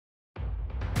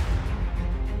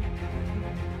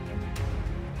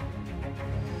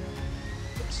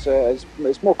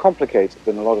it's more complicated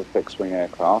than a lot of fixed-wing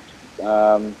aircraft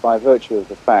by virtue of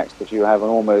the fact that you have an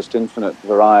almost infinite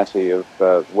variety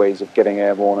of ways of getting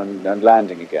airborne and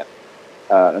landing again.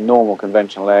 A normal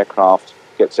conventional aircraft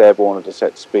gets airborne at a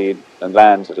set speed and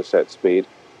lands at a set speed.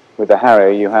 With the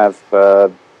Harrier, you have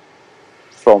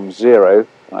from zero,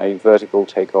 i.e. vertical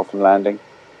takeoff and landing,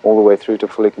 all the way through to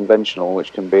fully conventional,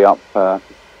 which can be up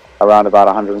around about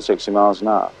 160 miles an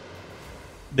hour.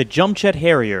 The jump jet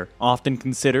Harrier, often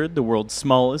considered the world's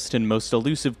smallest and most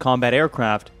elusive combat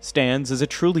aircraft, stands as a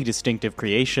truly distinctive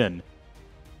creation.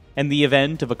 In the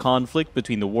event of a conflict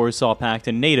between the Warsaw Pact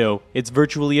and NATO, it's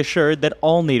virtually assured that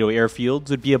all NATO airfields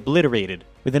would be obliterated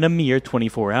within a mere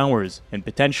 24 hours, and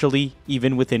potentially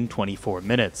even within 24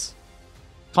 minutes.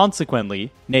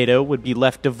 Consequently, NATO would be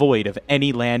left devoid of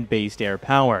any land-based air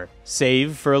power,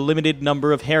 save for a limited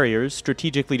number of Harriers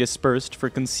strategically dispersed for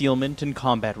concealment and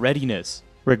combat readiness.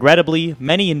 Regrettably,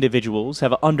 many individuals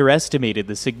have underestimated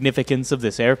the significance of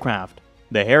this aircraft.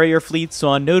 The Harrier fleet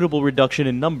saw a notable reduction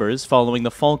in numbers following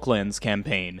the Falklands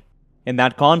campaign. In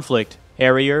that conflict,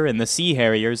 Harrier and the Sea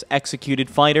Harriers executed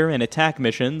fighter and attack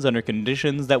missions under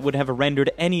conditions that would have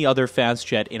rendered any other fast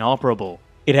jet inoperable.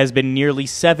 It has been nearly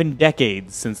 7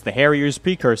 decades since the Harrier's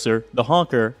precursor, the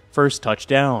Hawker, first touched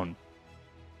down.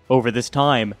 Over this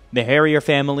time, the Harrier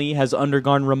family has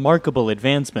undergone remarkable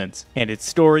advancements, and its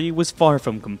story was far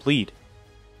from complete.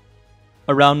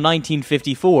 Around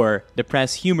 1954, the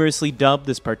press humorously dubbed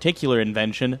this particular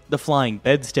invention the flying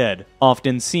bedstead,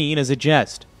 often seen as a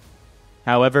jest.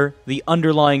 However, the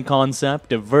underlying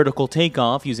concept of vertical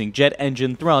takeoff using jet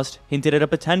engine thrust hinted at a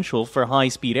potential for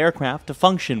high-speed aircraft to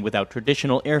function without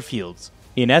traditional airfields.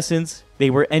 In essence, they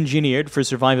were engineered for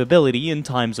survivability in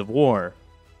times of war.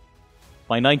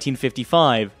 By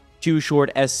 1955, 2 short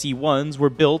SC-1s were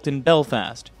built in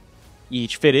Belfast,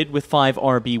 each fitted with 5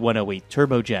 RB-108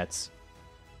 turbojets.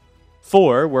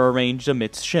 4 were arranged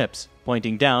amidst ships,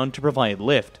 pointing down to provide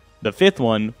lift. The 5th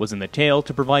one was in the tail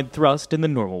to provide thrust in the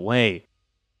normal way.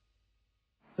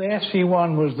 The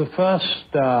SC-1 was the first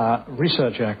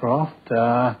research aircraft,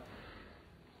 flat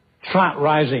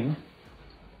rising,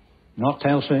 not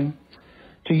tail swing,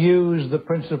 to use the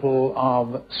principle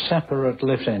of separate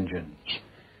lift engines.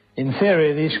 In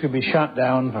theory, these could be shut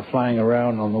down for flying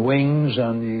around on the wings,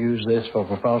 and you use this for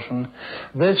propulsion.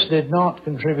 This did not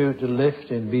contribute to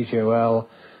lift in VTOL.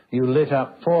 You lit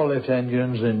up 4 lift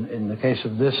engines in the case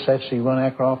of this SC-1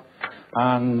 aircraft,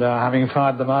 and having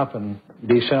fired them up and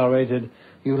decelerated,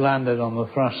 you landed on the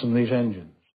thrust in these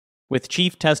engines. With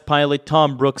Chief Test Pilot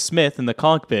Tom Brooks Smith in the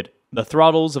cockpit, the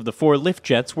throttles of the 4 lift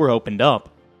jets were opened up.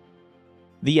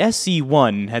 The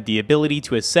SC-1 had the ability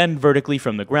to ascend vertically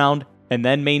from the ground and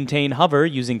then maintain hover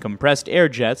using compressed air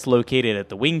jets located at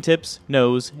the wingtips,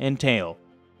 nose, and tail.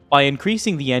 By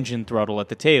increasing the engine throttle at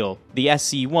the tail, the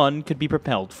SC-1 could be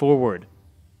propelled forward.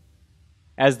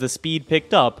 As the speed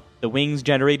picked up, the wings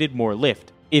generated more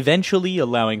lift, eventually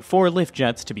allowing 4 lift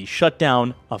jets to be shut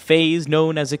down, a phase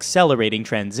known as accelerating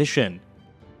transition.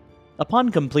 Upon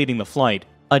completing the flight,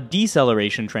 a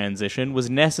deceleration transition was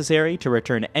necessary to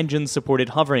return engine-supported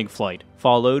hovering flight,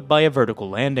 followed by a vertical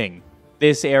landing.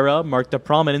 This era marked the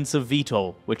prominence of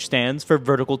VTOL, which stands for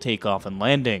vertical takeoff and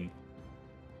landing.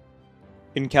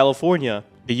 In California,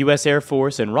 the US Air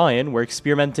Force and Ryan were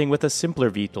experimenting with a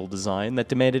simpler VTOL design that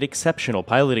demanded exceptional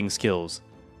piloting skills.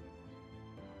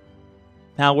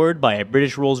 Powered by a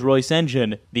British Rolls-Royce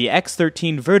engine, the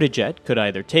X-13 Vertijet could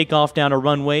either take off down a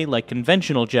runway like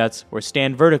conventional jets or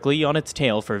stand vertically on its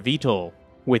tail for VTOL.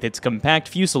 With its compact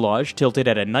fuselage tilted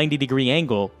at a 90-degree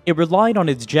angle, it relied on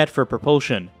its jet for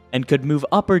propulsion and could move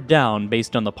up or down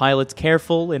based on the pilot's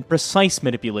careful and precise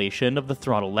manipulation of the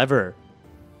throttle lever.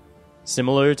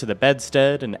 Similar to the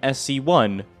bedstead and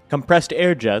SC-1, compressed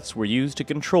air jets were used to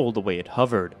control the way it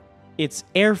hovered. Its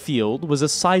airfield was a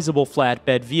sizable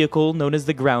flatbed vehicle known as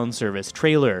the ground service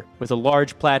trailer, with a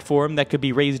large platform that could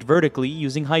be raised vertically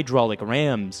using hydraulic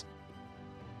rams.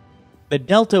 The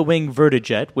Delta Wing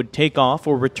Vertijet would take off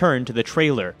or return to the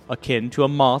trailer, akin to a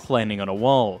moth landing on a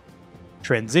wall.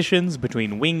 Transitions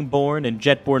between wing-borne and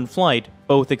jet-borne flight,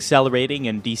 both accelerating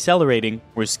and decelerating,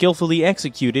 were skillfully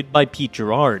executed by Pete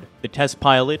Gerard, the test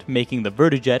pilot making the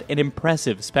Vertijet an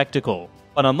impressive spectacle.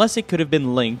 But unless it could have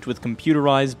been linked with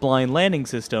computerized blind landing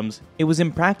systems, it was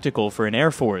impractical for an air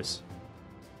force.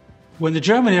 When the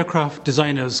German aircraft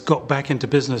designers got back into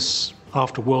business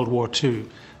after World War II,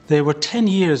 they were 10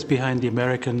 years behind the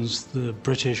Americans, the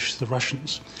British, the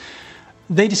Russians.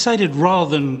 They decided rather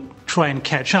than try and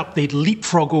catch up, they'd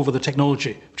leapfrog over the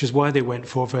technology, which is why they went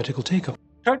for vertical takeoff.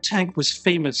 Our tank was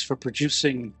famous for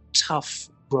producing tough,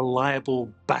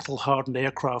 reliable, battle-hardened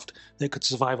aircraft that could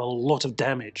survive a lot of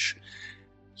damage.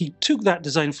 He took that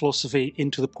design philosophy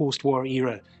into the post-war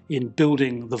era in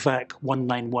building the VAC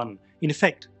 191. In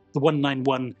effect, the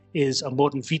 191 is a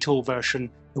modern VTOL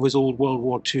version of his old World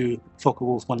War II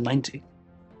Focke-Wulf 190.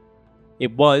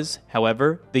 It was,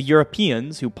 however, the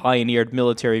Europeans who pioneered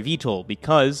military VTOL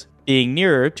because, being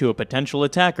nearer to a potential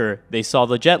attacker, they saw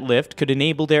the jet lift could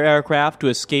enable their aircraft to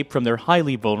escape from their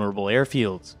highly vulnerable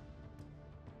airfields.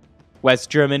 West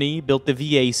Germany built the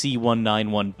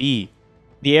VAC-191B.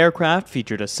 The aircraft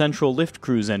featured a central lift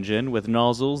cruise engine with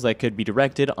nozzles that could be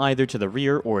directed either to the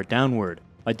rear or downward.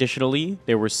 Additionally,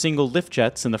 there were single lift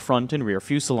jets in the front and rear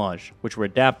fuselage, which were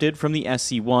adapted from the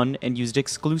SC-1 and used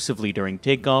exclusively during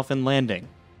takeoff and landing.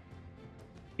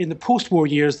 In the post-war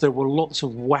years, there were lots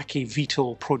of wacky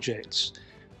VTOL projects,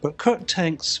 but Kurt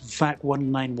Tank's VAC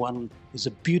 191 is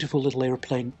a beautiful little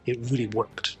airplane. It really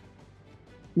worked.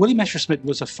 Willie Messerschmitt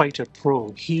was a fighter pro.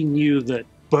 He knew that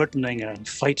burdening a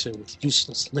fighter with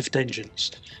useless lift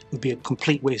engines would be a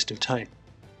complete waste of time.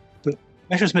 But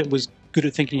Messerschmitt was good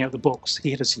at thinking out the box.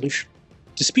 He had a solution.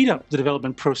 To speed up the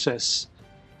development process,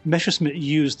 Messerschmitt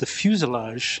used the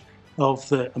fuselage of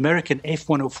the American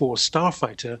F-104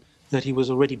 Starfighter that he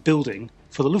was already building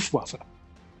for the Luftwaffe.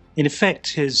 In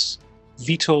effect, his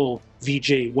VTOL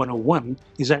VJ-101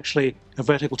 is actually a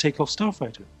vertical takeoff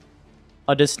starfighter.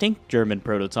 A distinct German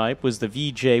prototype was the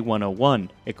VJ-101,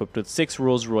 equipped with 6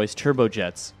 Rolls-Royce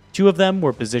turbojets. 2 of them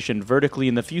were positioned vertically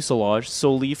in the fuselage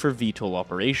solely for VTOL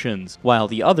operations, while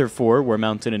the other 4 were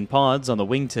mounted in pods on the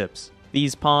wingtips.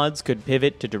 These pods could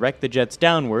pivot to direct the jets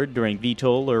downward during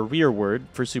VTOL or rearward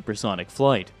for supersonic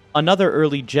flight. Another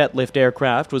early jet lift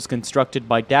aircraft was constructed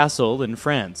by Dassault in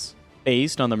France.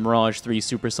 Based on the Mirage 3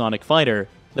 supersonic fighter,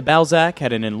 the Balzac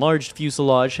had an enlarged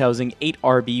fuselage housing 8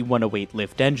 RB-108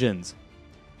 lift engines.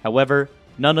 However,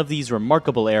 none of these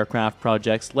remarkable aircraft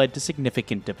projects led to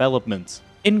significant developments.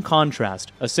 In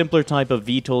contrast, a simpler type of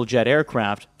VTOL jet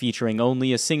aircraft, featuring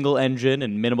only a single engine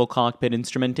and minimal cockpit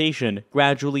instrumentation,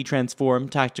 gradually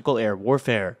transformed tactical air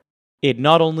warfare. It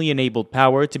not only enabled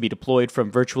power to be deployed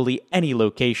from virtually any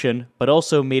location, but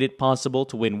also made it possible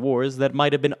to win wars that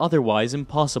might have been otherwise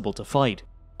impossible to fight.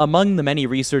 Among the many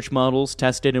research models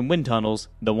tested in wind tunnels,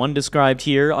 the one described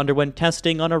here underwent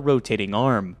testing on a rotating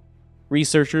arm.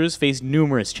 Researchers faced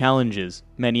numerous challenges,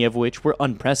 many of which were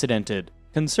unprecedented.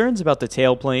 Concerns about the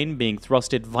tailplane being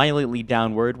thrusted violently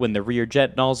downward when the rear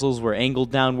jet nozzles were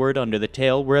angled downward under the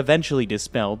tail were eventually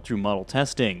dispelled through model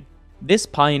testing. This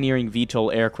pioneering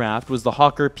VTOL aircraft was the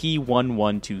Hawker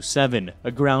P1127,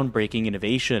 a groundbreaking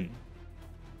innovation.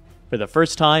 For the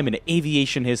first time in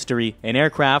aviation history, an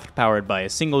aircraft powered by a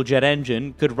single jet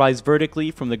engine could rise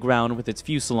vertically from the ground with its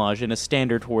fuselage in a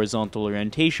standard horizontal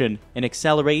orientation and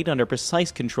accelerate under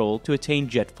precise control to attain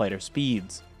jet fighter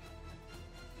speeds.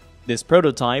 This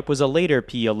prototype was a later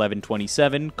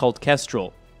P1127 called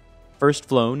Kestrel, first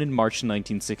flown in March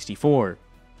 1964.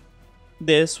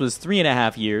 This was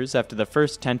 3.5 years after the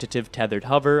first tentative tethered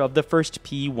hover of the first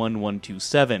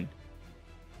P1127.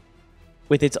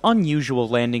 With its unusual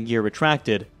landing gear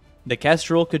retracted, the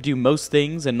Kestrel could do most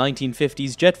things a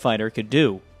 1950s jet fighter could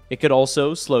do. It could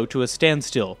also slow to a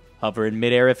standstill, hover in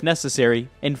midair if necessary,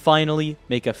 and finally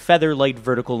make a feather-light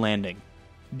vertical landing.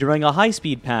 During a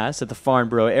high-speed pass at the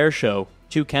Farnborough Air Show,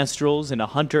 2 Kestrels and a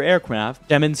Hunter aircraft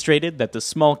demonstrated that the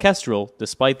small Kestrel,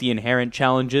 despite the inherent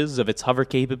challenges of its hover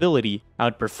capability,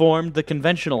 outperformed the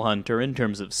conventional Hunter in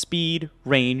terms of speed,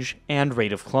 range, and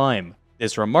rate of climb.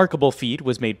 This remarkable feat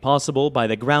was made possible by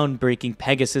the groundbreaking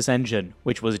Pegasus engine,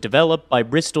 which was developed by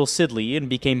Bristol Siddeley and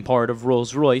became part of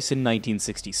Rolls-Royce in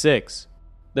 1966.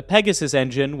 The Pegasus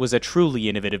engine was a truly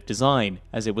innovative design,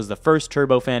 as it was the first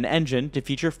turbofan engine to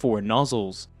feature 4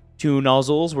 nozzles. 2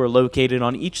 nozzles were located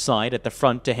on each side at the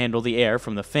front to handle the air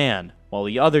from the fan, while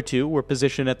the other 2 were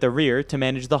positioned at the rear to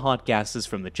manage the hot gases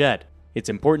from the jet. It's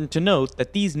important to note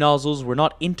that these nozzles were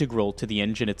not integral to the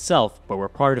engine itself, but were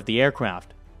part of the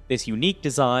aircraft. This unique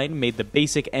design made the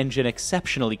basic engine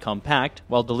exceptionally compact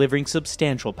while delivering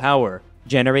substantial power,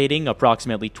 generating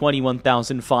approximately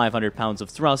 21,500 pounds of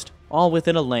thrust, all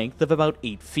within a length of about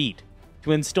 8 feet.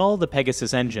 To install the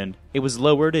Pegasus engine, it was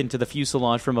lowered into the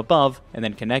fuselage from above and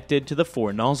then connected to the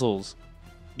 4 nozzles.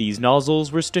 These nozzles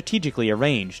were strategically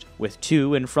arranged, with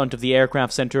 2 in front of the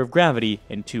aircraft's center of gravity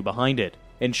and 2 behind it,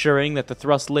 ensuring that the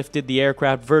thrust lifted the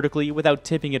aircraft vertically without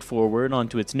tipping it forward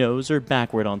onto its nose or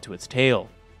backward onto its tail.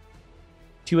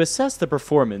 To assess the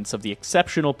performance of the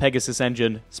exceptional Pegasus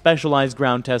engine, specialized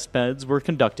ground test beds were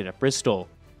conducted at Bristol.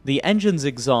 The engine's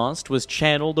exhaust was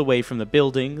channeled away from the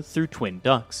building through twin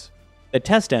ducts. The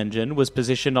test engine was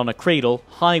positioned on a cradle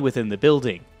high within the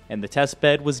building, and the test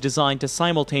bed was designed to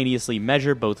simultaneously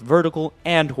measure both vertical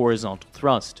and horizontal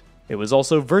thrust. It was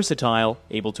also versatile,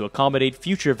 able to accommodate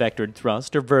future vectored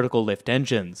thrust or vertical lift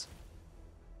engines.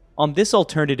 On this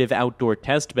alternative outdoor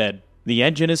testbed, the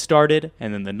engine is started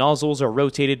and then the nozzles are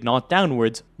rotated not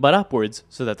downwards but upwards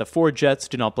so that the four jets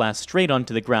do not blast straight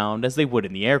onto the ground as they would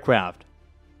in the aircraft.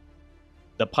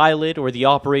 The pilot or the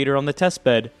operator on the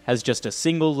testbed has just a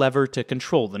single lever to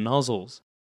control the nozzles.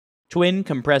 Twin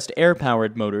compressed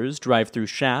air-powered motors drive through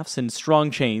shafts and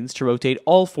strong chains to rotate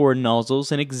all four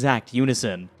nozzles in exact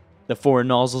unison. The four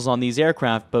nozzles on these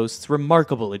aircraft boasts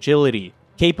remarkable agility,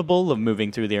 capable of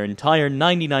moving through their entire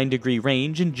 99-degree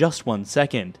range in just 1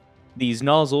 second. These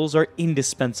nozzles are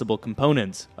indispensable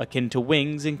components, akin to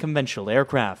wings in conventional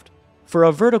aircraft. For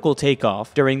a vertical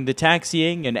takeoff, during the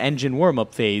taxiing and engine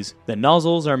warm-up phase, the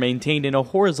nozzles are maintained in a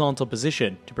horizontal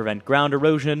position to prevent ground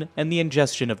erosion and the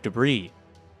ingestion of debris.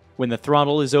 When the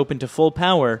throttle is open to full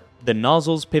power, the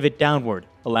nozzles pivot downward,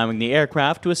 allowing the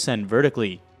aircraft to ascend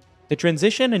vertically. To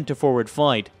transition into forward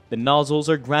flight, the nozzles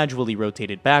are gradually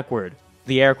rotated backward.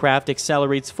 The aircraft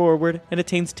accelerates forward and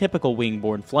attains typical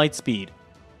wing-borne flight speed.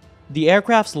 The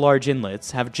aircraft's large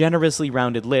inlets have generously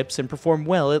rounded lips and perform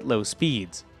well at low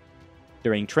speeds.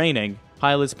 During training,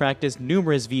 pilots practice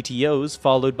numerous VTOs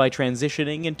followed by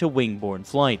transitioning into wing-borne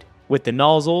flight. With the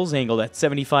nozzles angled at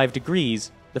 75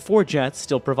 degrees, the four jets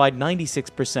still provide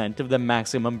 96% of the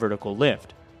maximum vertical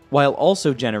lift, while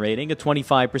also generating a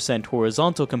 25%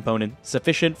 horizontal component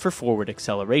sufficient for forward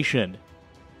acceleration.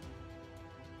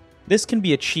 This can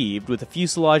be achieved with a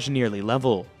fuselage nearly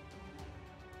level.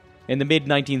 In the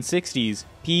mid-1960s,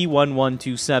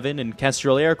 P-1127 and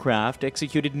Kestrel aircraft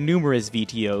executed numerous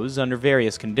VTOs under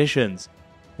various conditions,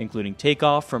 including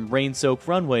takeoff from rain-soaked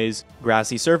runways,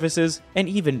 grassy surfaces, and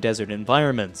even desert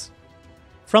environments.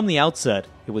 From the outset,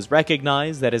 it was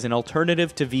recognized that as an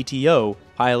alternative to VTO,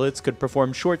 pilots could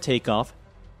perform short takeoff.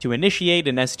 To initiate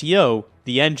an STO,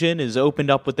 the engine is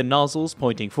opened up with the nozzles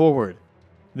pointing forward.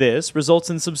 This results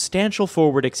in substantial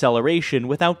forward acceleration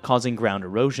without causing ground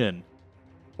erosion.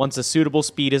 Once a suitable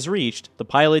speed is reached, the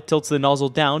pilot tilts the nozzle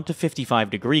down to 55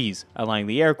 degrees, allowing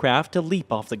the aircraft to leap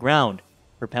off the ground,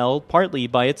 propelled partly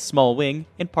by its small wing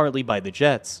and partly by the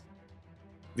jets.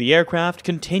 The aircraft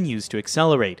continues to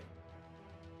accelerate.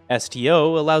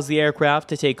 STO allows the aircraft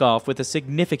to take off with a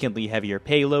significantly heavier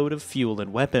payload of fuel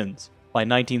and weapons. By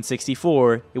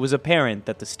 1964, it was apparent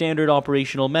that the standard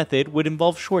operational method would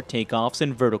involve short takeoffs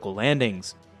and vertical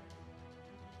landings.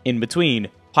 In between,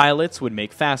 pilots would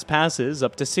make fast passes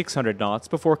up to 600 knots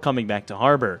before coming back to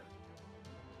harbor.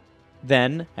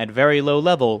 Then, at very low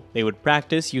level, they would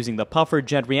practice using the puffer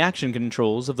jet reaction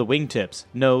controls of the wingtips,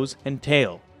 nose, and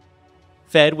tail.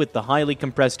 Fed with the highly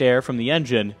compressed air from the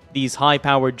engine, these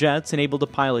high-powered jets enabled the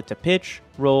pilot to pitch,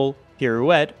 roll,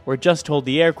 pirouette, or just hold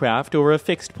the aircraft over a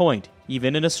fixed point,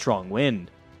 even in a strong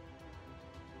wind.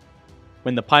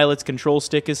 When the pilot's control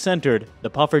stick is centered, the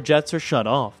puffer jets are shut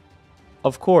off.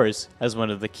 Of course, as one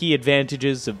of the key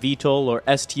advantages of VTOL or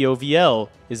STOVL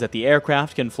is that the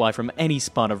aircraft can fly from any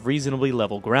spot of reasonably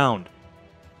level ground.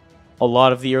 A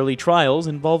lot of the early trials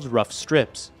involved rough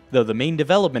strips, though the main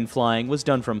development flying was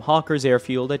done from Hawker's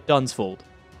airfield at Dunsfold.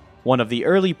 One of the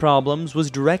early problems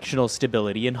was directional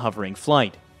stability in hovering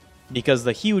flight, because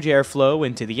the huge airflow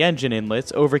into the engine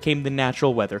inlets overcame the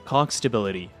natural weather cock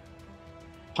stability.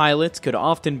 Pilots could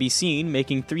often be seen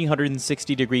making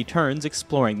 360-degree turns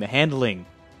exploring the handling.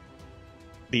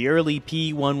 The early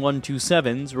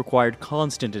P-1127s required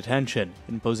constant attention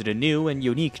and posed a new and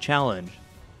unique challenge.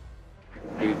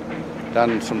 We'd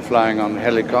done some flying on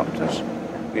helicopters.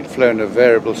 We'd flown a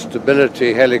variable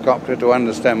stability helicopter to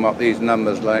understand what these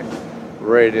numbers like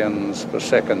radians per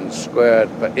second squared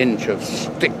per inch of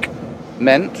stick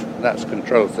meant. That's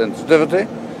control sensitivity.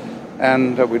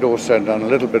 And we'd also done a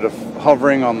little bit of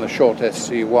hovering on the short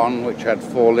SC-1, which had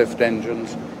 4 lift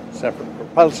engines, separate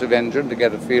propulsive engine to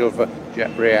get a feel for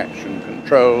jet reaction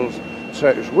controls. So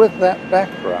it was with that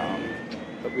background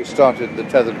that we started the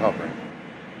tethered hovering.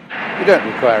 You don't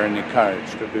require any courage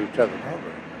to do tethered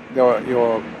hovering.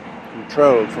 You're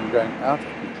controlled from going out of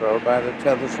control by the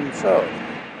tethers themselves.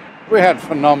 We had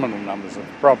phenomenal numbers of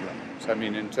problems. I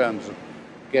mean, in terms of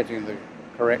getting the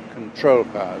correct control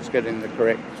powers, getting the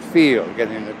correct feel,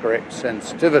 getting the correct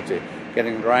sensitivity,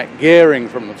 getting the right gearing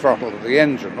from the throttle of the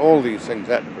engine, all these things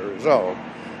had to be resolved.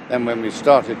 Then when we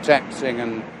started taxiing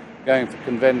and going for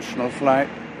conventional flight,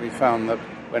 we found that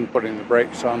when putting the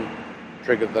brakes on,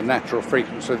 triggered the natural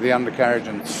frequency of the undercarriage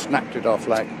and snapped it off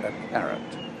like a carrot.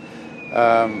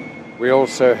 We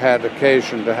also had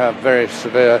occasion to have very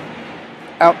severe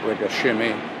outrigger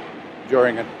shimmy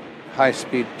during a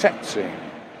high-speed taxiing,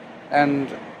 and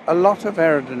a lot of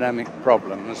aerodynamic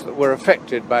problems that were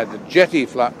affected by the jet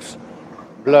efflux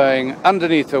blowing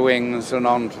underneath the wings and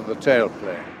onto the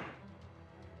tailplane.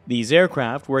 These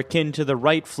aircraft were akin to the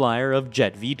Wright Flyer of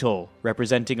jet VTOL,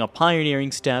 representing a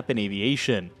pioneering step in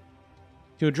aviation.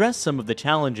 To address some of the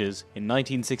challenges, in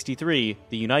 1963,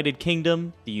 the United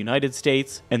Kingdom, the United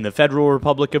States, and the Federal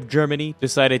Republic of Germany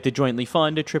decided to jointly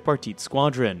fund a tripartite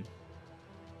squadron.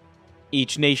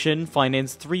 Each nation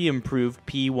financed 3 improved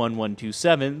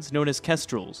P-1127s known as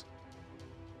Kestrels.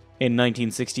 In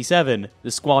 1967,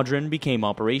 the squadron became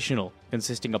operational,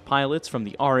 consisting of pilots from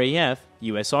the RAF,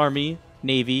 US Army,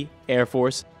 Navy, Air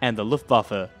Force, and the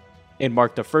Luftwaffe. It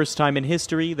marked the first time in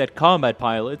history that combat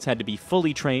pilots had to be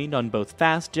fully trained on both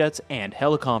fast jets and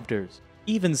helicopters.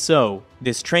 Even so,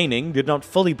 this training did not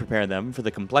fully prepare them for the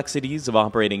complexities of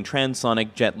operating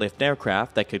transonic jet-lift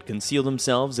aircraft that could conceal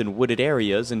themselves in wooded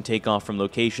areas and take off from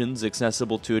locations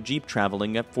accessible to a jeep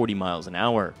traveling at 40 miles an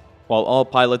hour. While all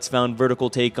pilots found vertical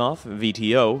takeoff,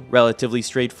 VTO, relatively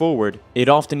straightforward, it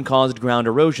often caused ground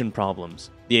erosion problems.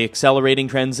 The accelerating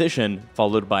transition,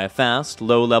 followed by a fast,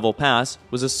 low-level pass,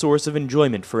 was a source of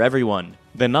enjoyment for everyone.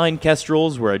 The 9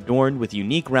 Kestrels were adorned with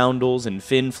unique roundels and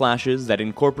fin flashes that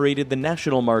incorporated the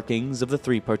national markings of the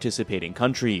 3 participating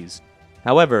countries.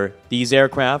 However, these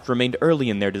aircraft remained early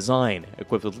in their design,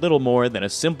 equipped with little more than a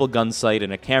simple gun sight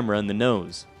and a camera in the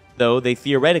nose, though they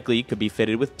theoretically could be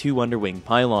fitted with 2 underwing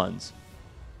pylons.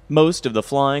 Most of the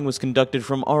flying was conducted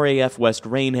from RAF West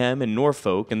Rainham and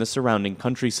Norfolk and the surrounding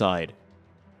countryside.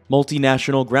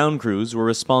 Multinational ground crews were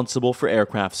responsible for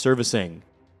aircraft servicing.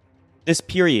 This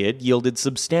period yielded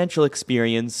substantial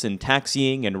experience in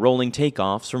taxiing and rolling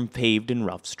takeoffs from paved and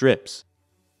rough strips.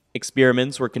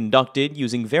 Experiments were conducted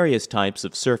using various types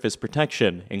of surface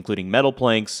protection, including metal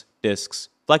planks, discs,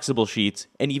 flexible sheets,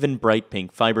 and even bright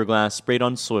pink fiberglass sprayed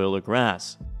on soil or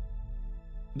grass.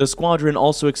 The squadron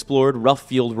also explored rough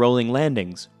field rolling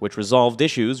landings, which resolved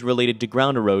issues related to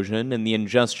ground erosion and the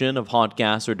ingestion of hot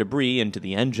gas or debris into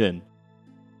the engine.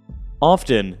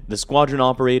 Often, the squadron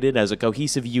operated as a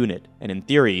cohesive unit, and in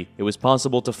theory, it was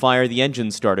possible to fire the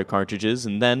engine starter cartridges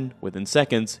and then, within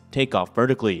seconds, take off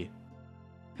vertically.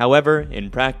 However,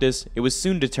 in practice, it was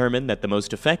soon determined that the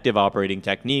most effective operating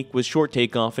technique was short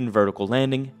takeoff and vertical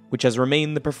landing, which has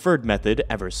remained the preferred method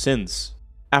ever since.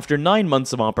 After 9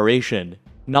 months of operation,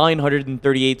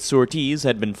 938 sorties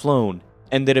had been flown,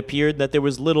 and it appeared that there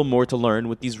was little more to learn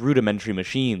with these rudimentary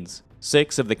machines.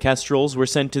 6 of the Kestrels were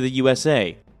sent to the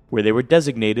USA, where they were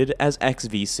designated as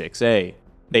XV-6A.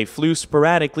 They flew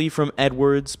sporadically from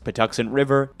Edwards, Patuxent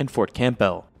River, and Fort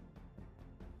Campbell.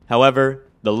 However,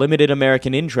 the limited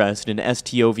American interest in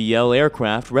STOVL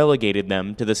aircraft relegated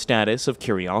them to the status of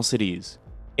curiosities.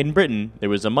 In Britain, there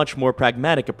was a much more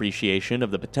pragmatic appreciation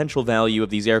of the potential value of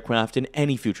these aircraft in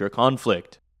any future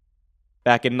conflict.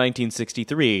 Back in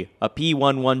 1963, a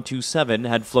P-1127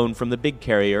 had flown from the big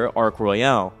carrier Ark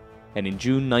Royale, and in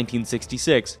June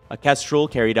 1966, a Kestrel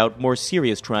carried out more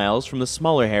serious trials from the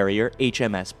smaller Harrier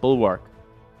HMS Bulwark.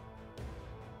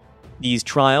 These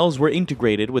trials were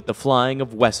integrated with the flying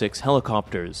of Wessex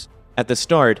helicopters. At the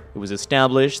start, it was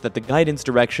established that the guidance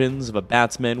directions of a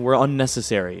batsman were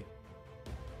unnecessary.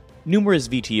 Numerous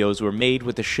VTOs were made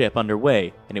with the ship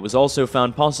underway, and it was also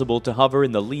found possible to hover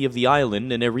in the lee of the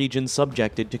island in a region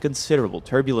subjected to considerable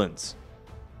turbulence.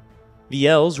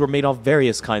 VLs were made off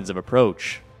various kinds of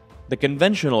approach. The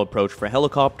conventional approach for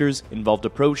helicopters involved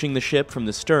approaching the ship from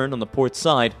the stern on the port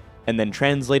side and then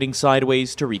translating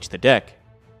sideways to reach the deck.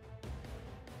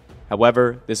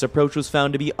 However, this approach was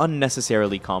found to be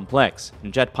unnecessarily complex,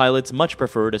 and jet pilots much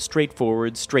preferred a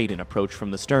straightforward, straight-in approach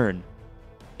from the stern.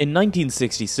 In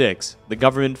 1966, the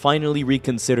government finally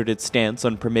reconsidered its stance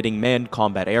on permitting manned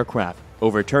combat aircraft,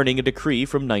 overturning a decree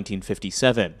from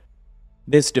 1957.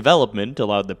 This development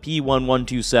allowed the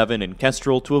P-1127 and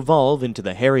Kestrel to evolve into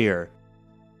the Harrier.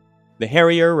 The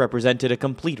Harrier represented a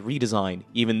complete redesign,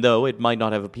 even though it might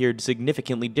not have appeared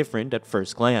significantly different at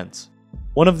first glance.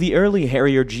 One of the early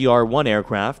Harrier GR-1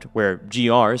 aircraft, where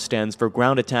GR stands for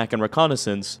Ground Attack and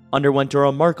Reconnaissance, underwent a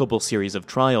remarkable series of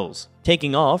trials,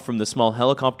 taking off from the small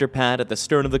helicopter pad at the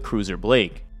stern of the cruiser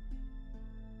Blake.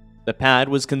 The pad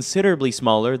was considerably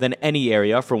smaller than any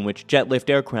area from which jet-lift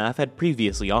aircraft had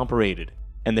previously operated,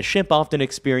 and the ship often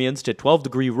experienced a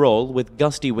 12-degree roll with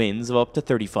gusty winds of up to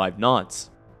 35 knots.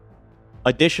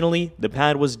 Additionally, the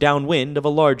pad was downwind of a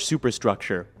large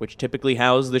superstructure, which typically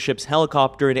housed the ship's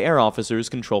helicopter and air officers'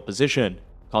 control position,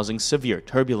 causing severe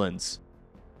turbulence.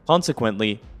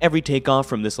 Consequently, every takeoff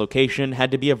from this location had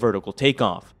to be a vertical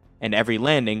takeoff, and every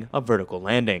landing a vertical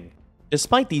landing.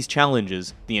 Despite these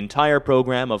challenges, the entire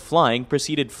program of flying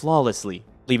proceeded flawlessly,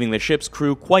 leaving the ship's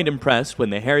crew quite impressed when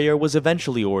the Harrier was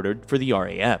eventually ordered for the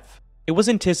RAF. It It was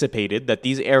anticipated that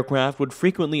these aircraft would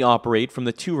frequently operate from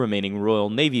the two remaining Royal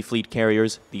Navy fleet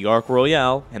carriers, the Ark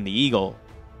Royal and the Eagle.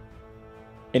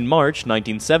 In March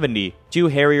 1970, two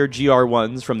Harrier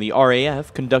GR1s from the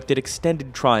RAF conducted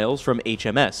extended trials from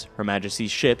HMS, Her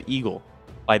Majesty's ship Eagle.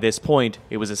 By this point,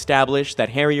 it was established that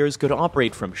Harriers could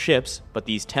operate from ships, but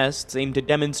these tests aimed to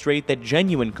demonstrate that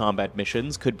genuine combat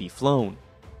missions could be flown.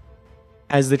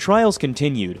 As the trials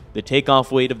continued, the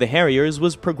takeoff weight of the Harriers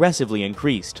was progressively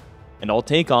increased, and all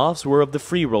takeoffs were of the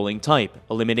free-rolling type,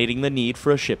 eliminating the need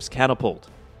for a ship's catapult.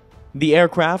 The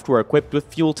aircraft were equipped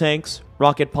with fuel tanks,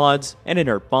 rocket pods, and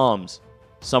inert bombs,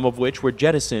 some of which were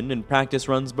jettisoned in practice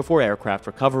runs before aircraft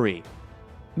recovery.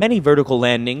 Many vertical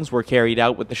landings were carried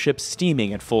out with the ship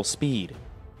steaming at full speed.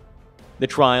 The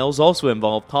trials also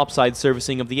involved topside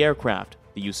servicing of the aircraft,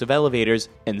 the use of elevators,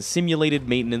 and simulated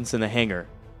maintenance in the hangar.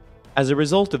 As a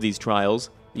result of these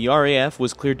trials, the RAF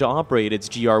was cleared to operate its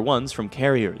GR1s from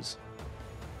carriers.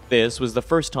 This was the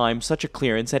first time such a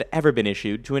clearance had ever been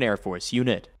issued to an Air Force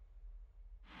unit.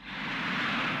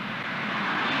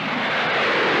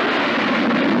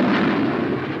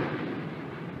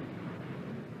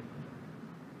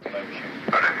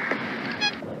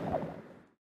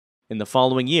 In the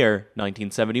following year,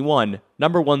 1971, No.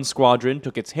 1 Squadron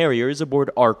took its Harriers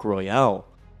aboard Ark Royal.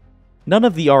 None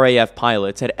of the RAF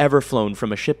pilots had ever flown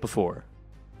from a ship before.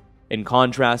 In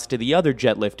contrast to the other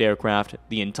jet-lift aircraft,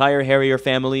 the entire Harrier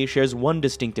family shares one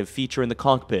distinctive feature in the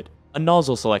cockpit, a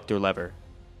nozzle selector lever.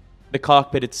 The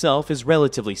cockpit itself is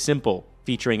relatively simple,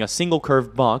 featuring a single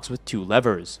curved box with two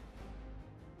levers.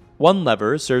 One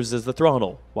lever serves as the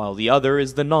throttle, while the other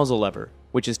is the nozzle lever,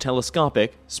 which is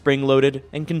telescopic, spring-loaded,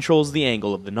 and controls the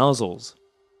angle of the nozzles.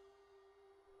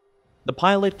 The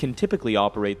pilot can typically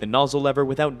operate the nozzle lever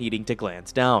without needing to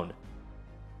glance down.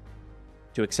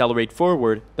 To accelerate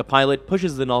forward, the pilot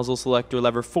pushes the nozzle selector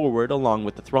lever forward along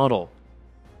with the throttle.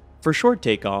 For short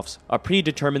takeoffs, a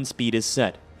predetermined speed is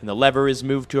set, and the lever is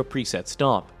moved to a preset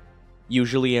stop,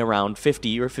 usually around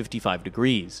 50 or 55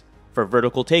 degrees. For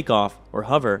vertical takeoff, or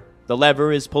hover, the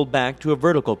lever is pulled back to a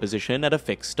vertical position at a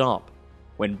fixed stop.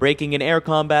 When braking in air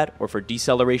combat or for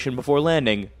deceleration before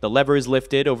landing, the lever is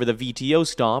lifted over the VTO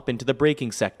stop into the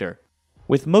braking sector,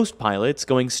 with most pilots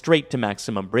going straight to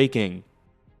maximum braking.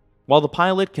 While the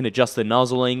pilot can adjust the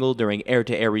nozzle angle during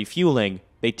air-to-air refueling,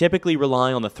 they typically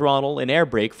rely on the throttle and air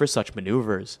brake for such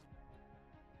maneuvers.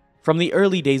 From the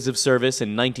early days of service in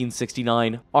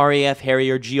 1969, RAF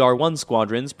Harrier GR1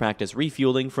 squadrons practiced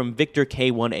refueling from Victor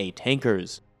K-1A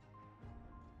tankers.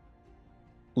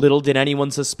 Little did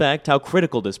anyone suspect how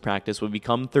critical this practice would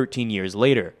become 13 years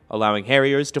later, allowing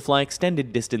Harriers to fly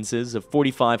extended distances of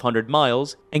 4,500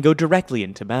 miles and go directly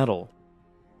into battle.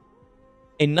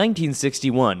 In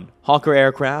 1961, Hawker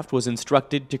Aircraft was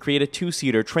instructed to create a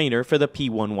two-seater trainer for the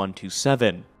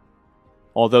P-1127.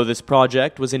 Although this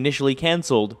project was initially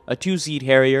cancelled, a two-seat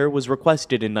Harrier was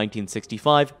requested in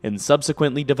 1965 and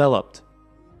subsequently developed.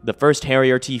 The first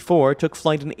Harrier T4 took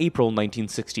flight in April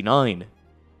 1969.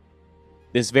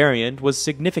 This variant was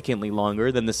significantly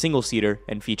longer than the single-seater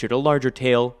and featured a larger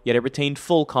tail, yet it retained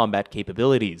full combat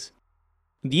capabilities.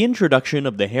 The introduction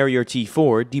of the Harrier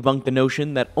T4 debunked the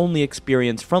notion that only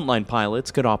experienced frontline pilots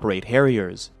could operate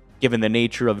Harriers. Given the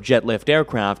nature of jet-lift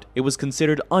aircraft, it was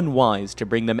considered unwise to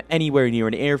bring them anywhere near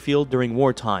an airfield during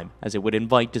wartime, as it would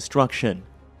invite destruction.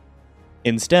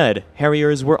 Instead,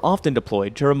 Harriers were often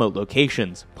deployed to remote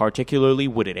locations, particularly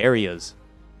wooded areas.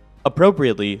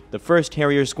 Appropriately, the first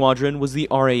Harrier squadron was the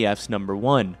RAF's No.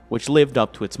 1, which lived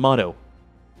up to its motto,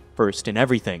 "First in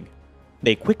everything."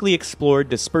 They quickly explored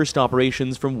dispersed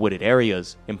operations from wooded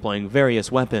areas, employing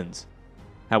various weapons.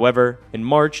 However, in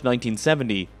March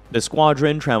 1970, the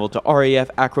squadron traveled to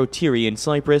RAF Akrotiri in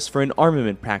Cyprus for an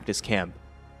armament practice camp.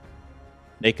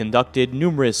 They conducted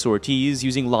numerous sorties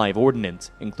using live ordnance,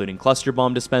 including cluster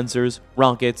bomb dispensers,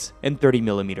 rockets, and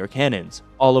 30mm cannons,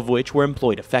 all of which were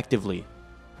employed effectively.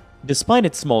 Despite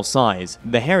its small size,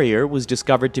 the Harrier was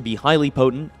discovered to be highly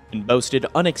potent and boasted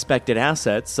unexpected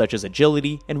assets such as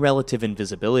agility and relative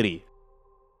invisibility.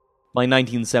 By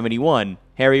 1971,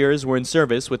 Harriers were in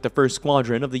service with the 1st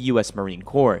Squadron of the U.S. Marine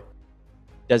Corps,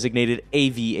 designated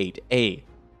AV-8A.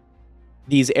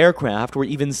 These aircraft were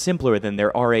even simpler than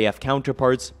their RAF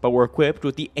counterparts, but were equipped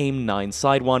with the AIM-9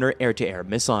 Sidewinder air-to-air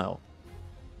missile.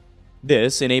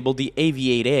 This enabled the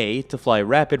AV-8A to fly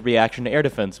rapid reaction air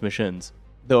defense missions,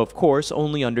 though of course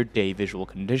only under day visual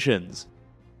conditions.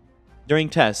 During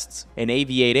tests, an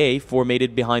AV-8A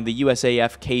formated behind the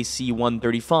USAF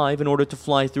KC-135 in order to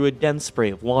fly through a dense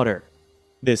spray of water.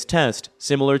 This test,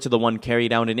 similar to the one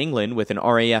carried out in England with an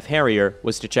RAF Harrier,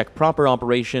 was to check proper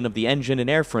operation of the engine and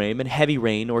airframe in heavy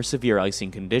rain or severe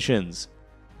icing conditions.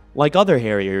 Like other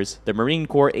Harriers, the Marine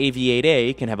Corps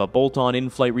AV-8A can have a bolt-on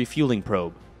in-flight refueling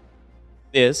probe.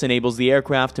 This enables the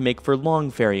aircraft to make for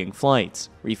long ferrying flights,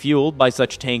 refueled by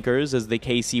such tankers as the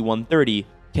KC-130,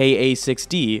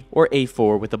 KA-6D, or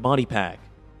A-4 with a body pack.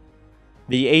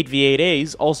 The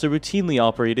AV-8As also routinely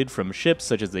operated from ships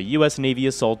such as the U.S. Navy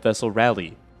assault vessel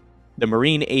Raleigh. The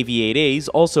Marine AV-8As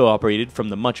also operated from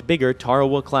the much bigger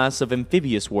Tarawa class of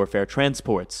amphibious warfare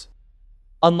transports.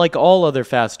 Unlike all other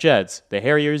fast jets, the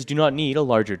Harriers do not need a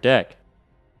larger deck.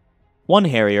 One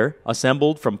Harrier,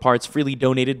 assembled from parts freely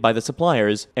donated by the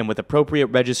suppliers and with appropriate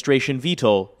registration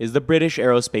VTOL, is the British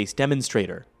Aerospace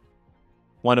Demonstrator.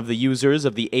 One of the users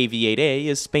of the AV-8A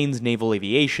is Spain's naval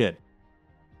aviation.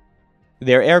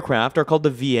 Their aircraft are called the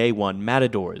VA-1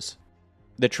 Matadors,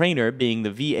 the trainer being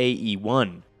the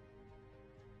VAE-1.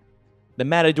 The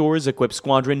Matadors equipped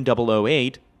Squadron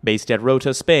 008, based at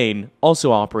Rota, Spain,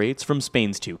 also operates from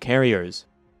Spain's two carriers.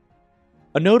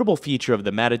 A notable feature of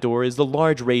the Matador is the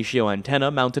large ratio antenna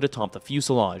mounted atop the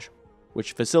fuselage,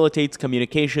 which facilitates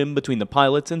communication between the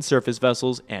pilots and surface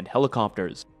vessels and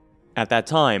helicopters. At that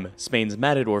time, Spain's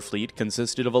Matador fleet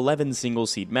consisted of 11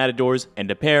 single-seat Matadors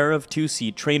and a pair of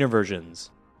two-seat trainer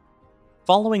versions.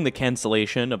 Following the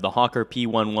cancellation of the Hawker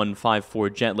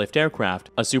P-1154 jet-lift aircraft,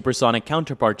 a supersonic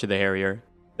counterpart to the Harrier,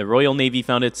 the Royal Navy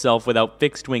found itself without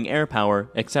fixed-wing air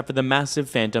power except for the massive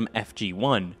Phantom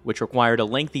FG-1, which required a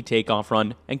lengthy takeoff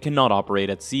run and cannot operate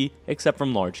at sea except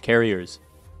from large carriers.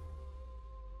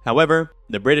 However,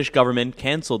 the British government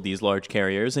cancelled these large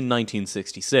carriers in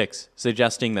 1966,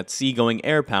 suggesting that seagoing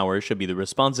air power should be the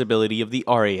responsibility of the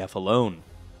RAF alone.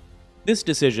 This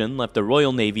decision left the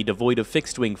Royal Navy devoid of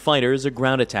fixed-wing fighters or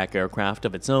ground attack aircraft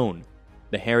of its own.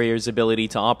 The Harrier's ability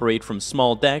to operate from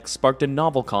small decks sparked a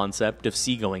novel concept of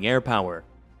seagoing air power.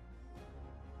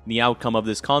 The outcome of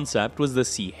this concept was the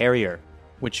Sea Harrier,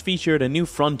 which featured a new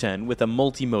front end with a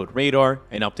multi-mode radar,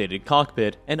 an updated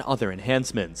cockpit, and other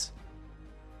enhancements.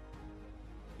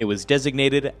 It was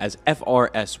designated as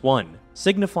FRS-1,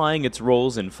 signifying its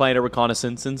roles in fighter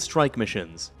reconnaissance and strike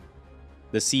missions.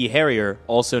 The Sea Harrier,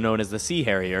 also known as the Sea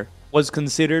Harrier, was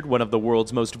considered one of the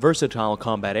world's most versatile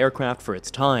combat aircraft for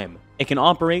its time. It can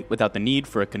operate without the need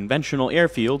for a conventional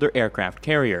airfield or aircraft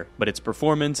carrier, but its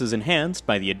performance is enhanced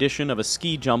by the addition of a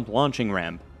ski jump launching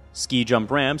ramp. Ski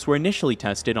jump ramps were initially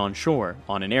tested on shore,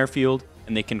 on an airfield,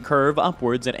 and they can curve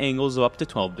upwards at angles of up to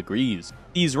 12 degrees.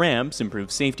 These ramps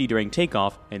improve safety during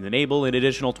takeoff and enable an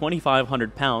additional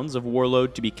 2,500 pounds of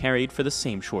warload to be carried for the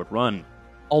same short run.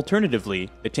 Alternatively,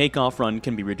 the takeoff run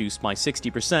can be reduced by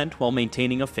 60% while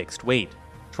maintaining a fixed weight.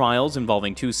 Trials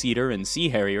involving two-seater and Sea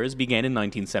Harriers began in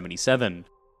 1977.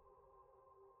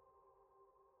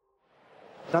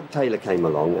 Doug Taylor came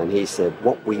along and he said,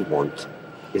 what we want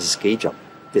is a ski jump,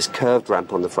 this curved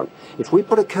ramp on the front. If we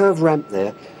put a curved ramp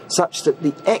there, such that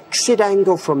the exit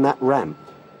angle from that ramp,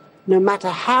 no matter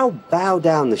how bow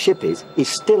down the ship is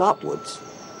still upwards.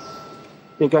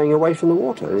 You're going away from the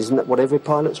water, isn't that what every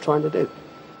pilot's trying to do?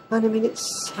 And I mean,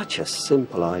 it's such a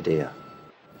simple idea.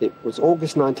 It was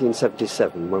August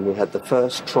 1977 when we had the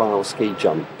first trial ski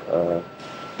jump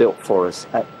built for us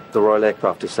at the Royal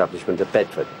Aircraft Establishment at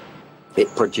Bedford.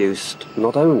 It produced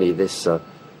not only this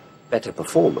better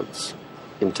performance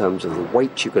in terms of the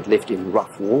weight you could lift in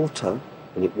rough water,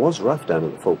 and it was rough down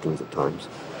at the Falklands at times,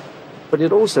 but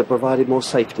it also provided more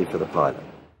safety for the pilot.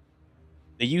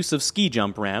 The use of ski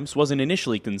jump ramps wasn't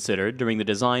initially considered during the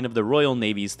design of the Royal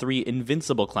Navy's 3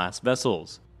 Invincible-class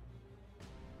vessels.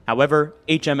 However,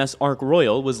 HMS Ark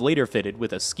Royal was later fitted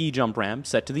with a ski jump ramp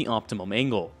set to the optimum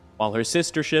angle, while her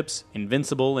sister ships,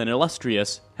 Invincible and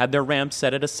Illustrious, had their ramps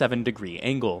set at a 7-degree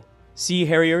angle. Sea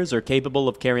Harriers are capable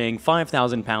of carrying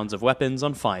 5,000 pounds of weapons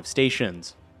on 5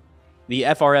 stations. The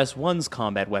FRS-1's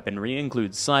combat weaponry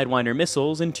includes Sidewinder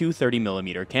missiles and 2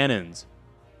 30mm cannons.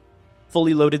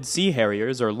 Fully loaded Sea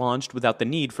Harriers are launched without the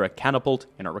need for a catapult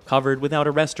and are recovered without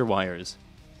arrestor wires.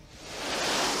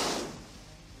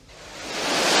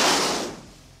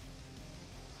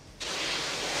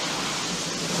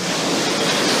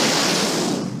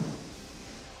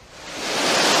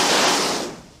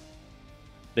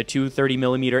 The 2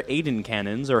 30mm Aiden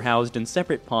cannons are housed in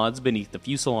separate pods beneath the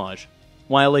fuselage,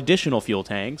 while additional fuel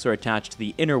tanks are attached to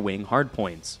the inner wing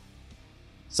hardpoints.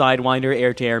 Sidewinder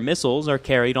air-to-air missiles are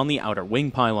carried on the outer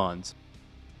wing pylons.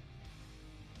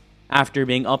 After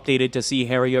being updated to Sea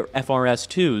Harrier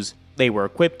FRS-2s, they were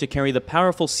equipped to carry the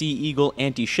powerful Sea Eagle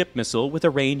anti-ship missile with a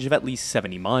range of at least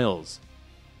 70 miles.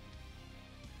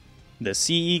 The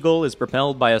Sea Eagle is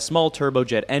propelled by a small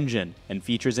turbojet engine and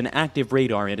features an active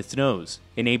radar in its nose,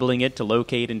 enabling it to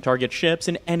locate and target ships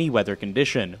in any weather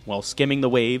condition while skimming the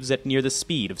waves at near the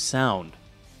speed of sound.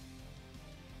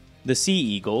 The Sea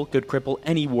Eagle could cripple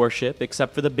any warship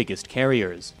except for the biggest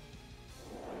carriers.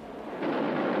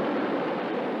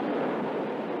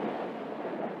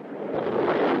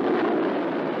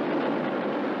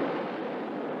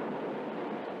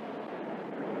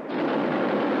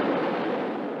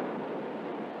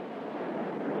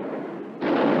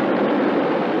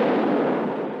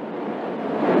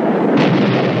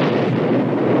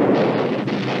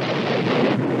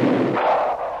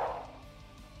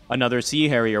 Another Sea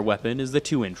Harrier weapon is the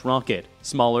 2-inch rocket,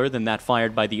 smaller than that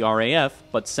fired by the RAF,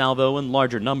 but salvo in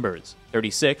larger numbers,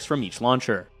 36 from each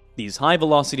launcher. These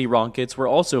high-velocity rockets were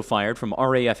also fired from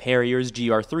RAF Harriers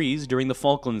GR3s during the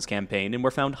Falklands campaign and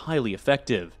were found highly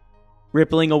effective.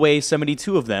 Rippling away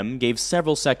 72 of them gave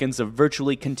several seconds of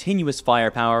virtually continuous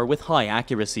firepower with high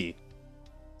accuracy.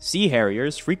 Sea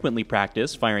Harriers frequently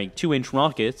practice firing 2-inch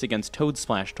rockets against toad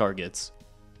splash targets.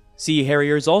 Sea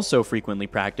Harriers also frequently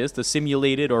practice the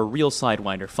simulated or real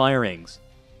Sidewinder firings.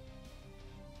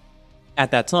 At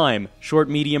that time,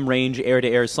 short-medium-range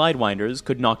air-to-air Sidewinders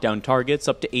could knock down targets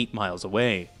up to 8 miles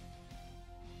away.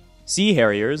 Sea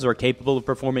Harriers are capable of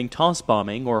performing toss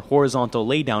bombing or horizontal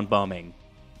laydown bombing.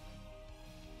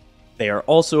 They are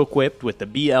also equipped with the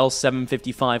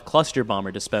BL-755 cluster bomber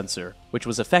dispenser, which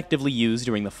was effectively used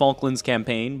during the Falklands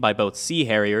campaign by both Sea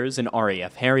Harriers and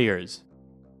RAF Harriers.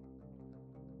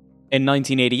 In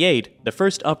 1988, the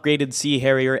first upgraded Sea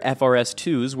Harrier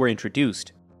FRS-2s were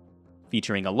introduced,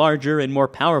 featuring a larger and more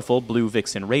powerful Blue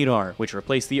Vixen radar, which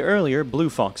replaced the earlier Blue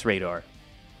Fox radar.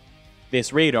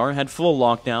 This radar had full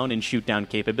lockdown and shoot-down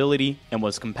capability, and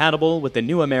was compatible with the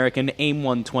new American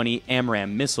AIM-120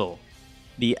 AMRAAM missile.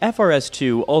 The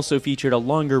FRS-2 also featured a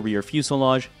longer rear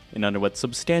fuselage and underwent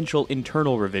substantial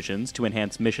internal revisions to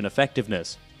enhance mission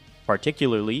effectiveness,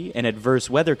 particularly in adverse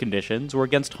weather conditions or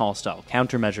against hostile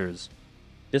countermeasures.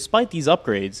 Despite these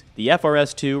upgrades, the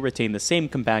FRS-2 retained the same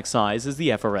compact size as the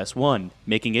FRS-1,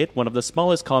 making it one of the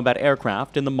smallest combat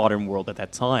aircraft in the modern world at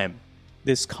that time.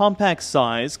 This compact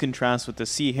size contrasts with the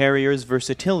Sea Harrier's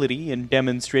versatility and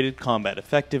demonstrated combat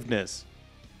effectiveness.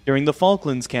 During the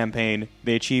Falklands campaign,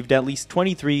 they achieved at least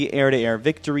 23 air-to-air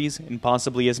victories and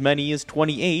possibly as many as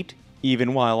 28,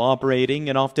 even while operating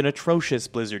in often atrocious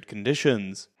blizzard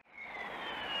conditions.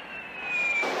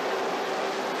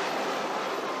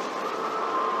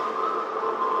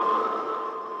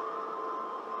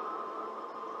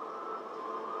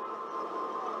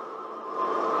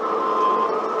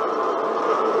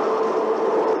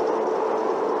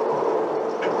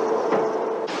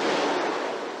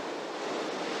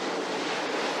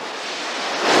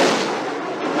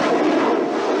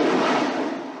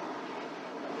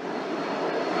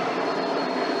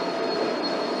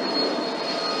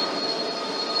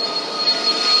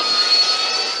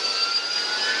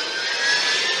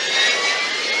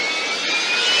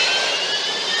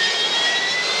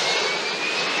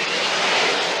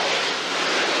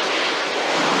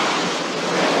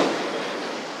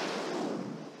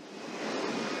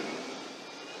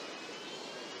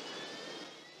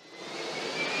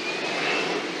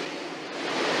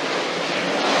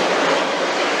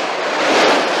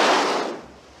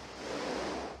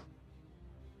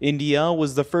 India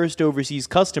was the first overseas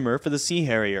customer for the Sea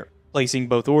Harrier, placing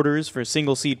both orders for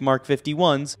single-seat Mark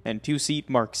 51s and two-seat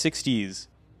Mark 60s.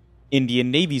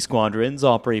 Indian Navy squadrons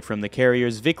operate from the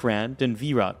carriers Vikrant and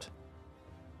Virat.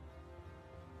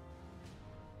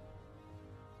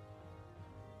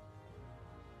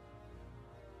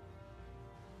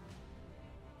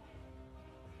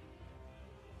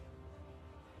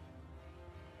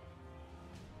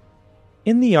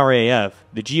 In the RAF,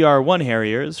 the GR-1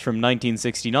 Harriers from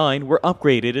 1969 were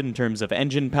upgraded in terms of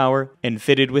engine power and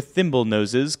fitted with thimble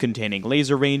noses containing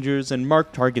laser rangers and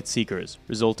marked target seekers,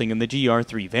 resulting in the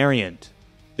GR-3 variant.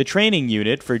 The training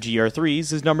unit for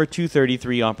GR-3s is number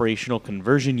 233 Operational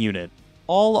Conversion Unit.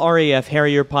 All RAF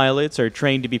Harrier pilots are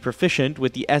trained to be proficient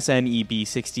with the SNEB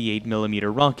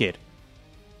 68mm rocket,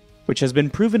 which has been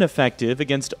proven effective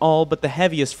against all but the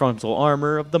heaviest frontal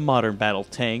armor of the modern battle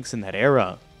tanks in that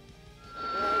era.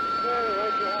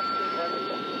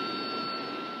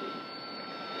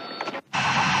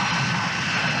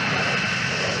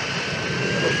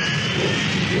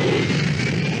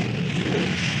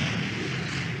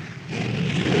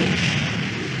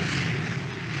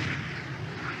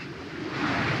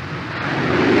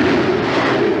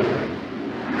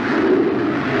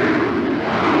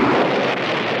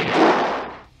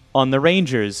 On the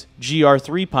Rangers,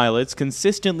 GR-3 pilots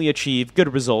consistently achieve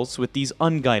good results with these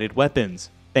unguided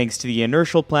weapons, thanks to the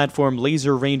inertial platform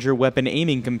Laser Ranger weapon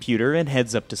aiming computer and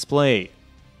heads-up display.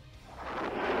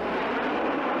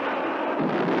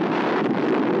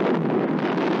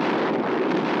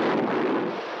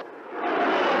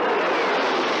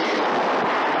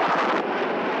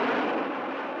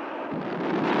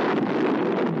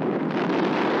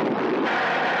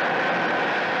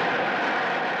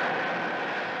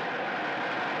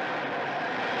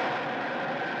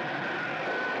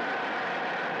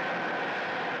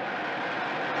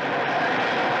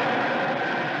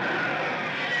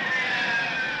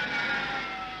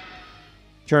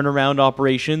 Turnaround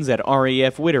operations at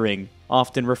RAF Wittering,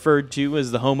 often referred to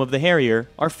as the home of the Harrier,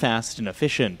 are fast and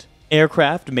efficient.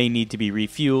 Aircraft may need to be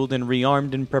refueled and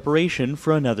rearmed in preparation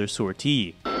for another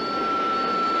sortie.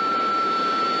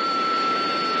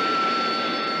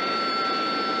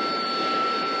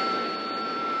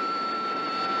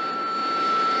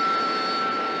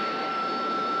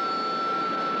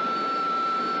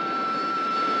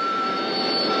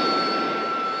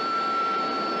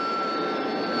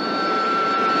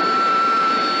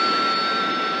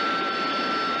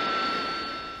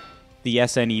 The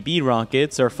SNEB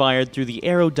rockets are fired through the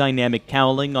aerodynamic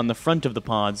cowling on the front of the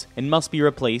pods and must be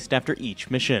replaced after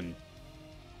each mission.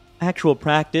 Actual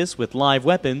practice with live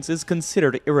weapons is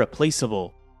considered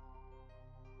irreplaceable.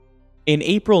 In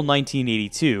April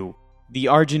 1982, the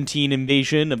Argentine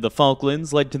invasion of the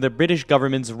Falklands led to the British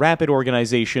government's rapid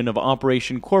organization of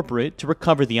Operation Corporate to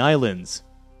recover the islands.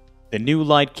 The new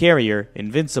light carrier,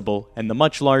 Invincible, and the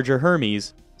much larger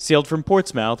Hermes sailed from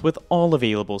Portsmouth with all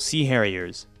available Sea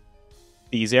Harriers.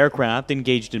 These aircraft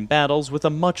engaged in battles with a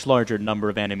much larger number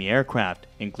of enemy aircraft,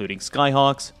 including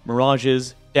Skyhawks,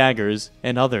 Mirages, Daggers,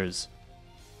 and others.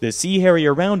 The Sea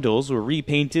Harrier roundels were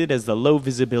repainted as the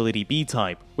low-visibility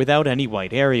B-type, without any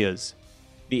white areas.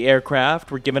 The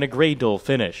aircraft were given a grey dull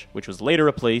finish, which was later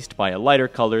replaced by a lighter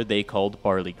color they called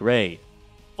barley grey.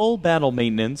 Full battle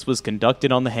maintenance was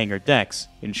conducted on the hangar decks,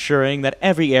 ensuring that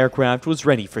every aircraft was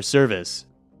ready for service.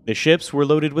 The ships were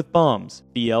loaded with bombs,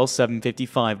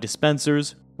 BL-755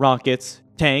 dispensers, rockets,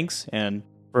 tanks, and,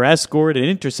 for escort and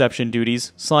interception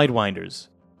duties, sidewinders.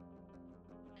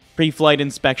 Pre-flight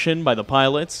inspection by the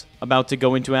pilots, about to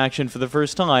go into action for the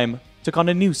first time, took on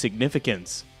a new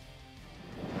significance.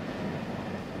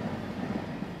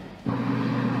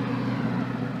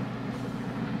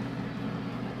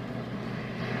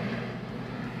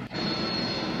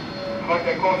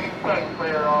 Okay, calling stone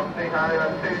clear on Sea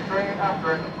Harrier 2-3,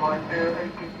 after it, flying to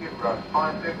ATC run.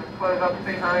 Flying to close up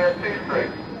Sea Harrier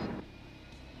 2-3.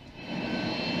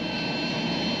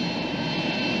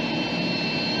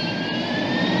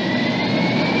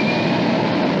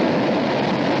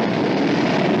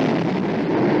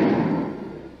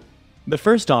 The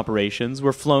first operations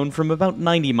were flown from about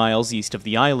 90 miles east of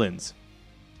the islands.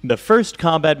 The first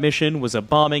combat mission was a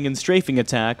bombing and strafing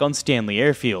attack on Stanley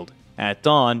Airfield, at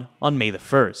dawn on May the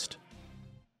 1st.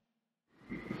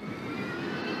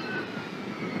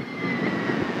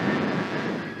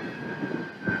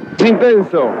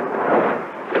 Intenso.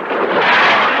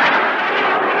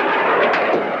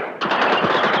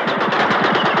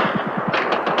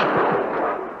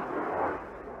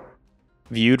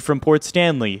 Viewed from Port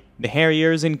Stanley, the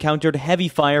Harriers encountered heavy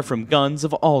fire from guns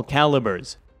of all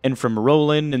calibers, and from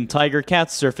Roland and Tiger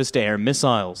Cat surface-to-air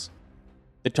missiles.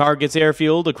 The target's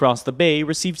airfield across the bay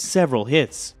received several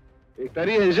hits.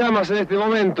 Estaría en llamas en este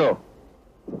momento.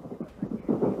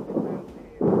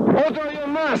 Otro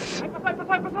avión más.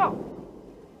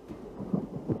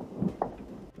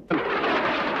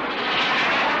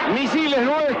 Misiles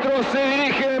nuestros se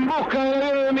dirigen en busca del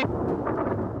avión enemigo.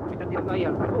 Me están tirando ahí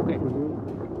al buque.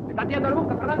 Me están tirando al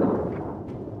buque, Fernando.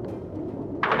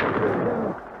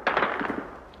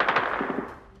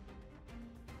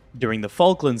 During the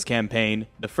Falklands campaign,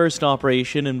 the first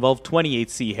operation involved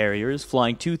 28 Sea Harriers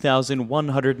flying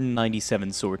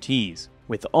 2,197 sorties,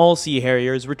 with all Sea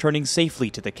Harriers returning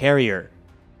safely to the carrier.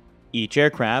 Each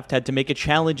aircraft had to make a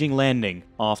challenging landing,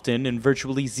 often in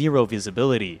virtually zero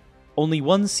visibility. Only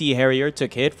one Sea Harrier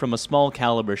took hit from a small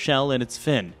caliber shell in its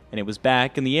fin, and it was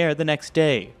back in the air the next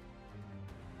day.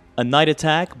 A night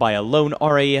attack by a lone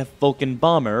RAF Vulcan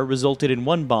bomber resulted in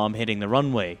one bomb hitting the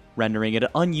runway, rendering it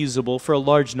unusable for a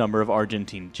large number of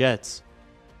Argentine jets.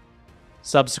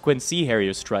 Subsequent Sea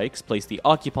Harrier strikes placed the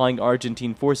occupying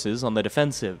Argentine forces on the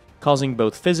defensive, causing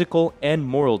both physical and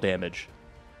moral damage.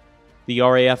 The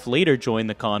RAF later joined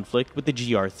the conflict with the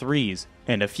GR-3s,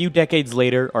 and a few decades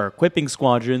later are equipping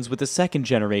squadrons with the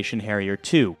second-generation Harrier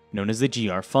II, known as the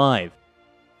GR-5.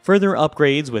 Further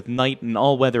upgrades with night and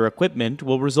all-weather equipment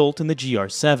will result in the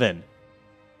GR-7.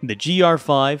 The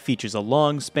GR-5 features a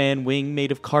long-span wing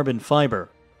made of carbon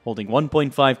fiber, holding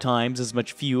 1.5 times as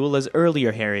much fuel as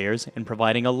earlier Harriers and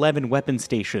providing 11 weapon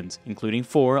stations, including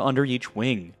 4 under each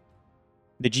wing.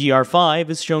 The GR-5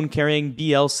 is shown carrying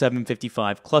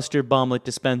BL-755 cluster bomblet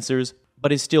dispensers,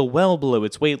 but is still well below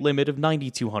its weight limit of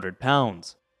 9,200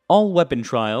 pounds. All weapon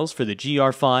trials for the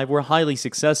GR-5 were highly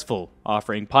successful,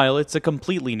 offering pilots a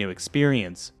completely new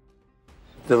experience.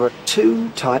 There are two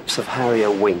types of Harrier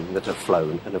wing that have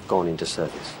flown and have gone into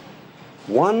service.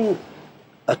 One,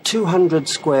 a 200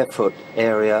 square foot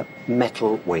area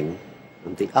metal wing,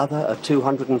 and the other a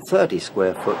 230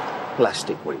 square foot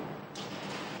plastic wing.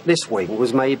 This wing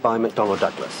was made by McDonnell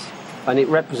Douglas, and it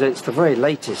represents the very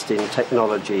latest in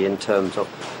technology in terms of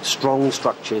strong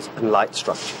structures and light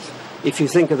structures. If you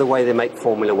think of the way they make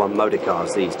Formula One motor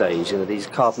cars these days, you know, these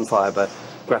carbon fibre,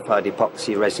 graphite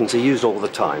epoxy resins are used all the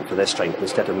time for their strength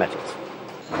instead of metals.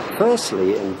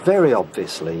 Firstly, and very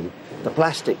obviously, the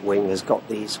plastic wing has got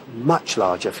these much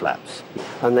larger flaps,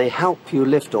 and they help you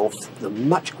lift off the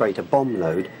much greater bomb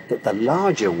load that the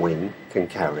larger wing can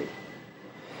carry.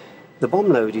 The bomb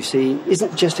load, you see,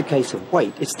 isn't just a case of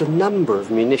weight, it's the number of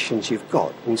munitions you've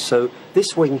got. And so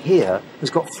this wing here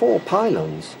has got 4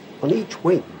 pylons on each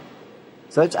wing.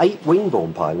 So it's 8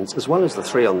 wing-borne pylons, as well as the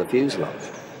 3 on the fuselage.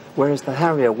 Whereas the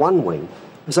Harrier 1 wing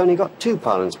has only got 2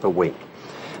 pylons per wing.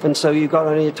 And so you've got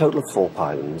only a total of 4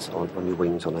 pylons on your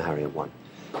wings on the Harrier 1.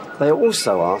 They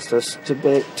also asked us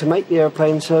to make the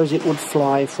airplane so as it would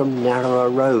fly from narrower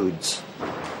roads.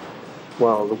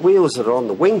 Well, the wheels that are on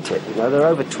the wingtip, you know, they're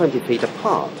over 20 feet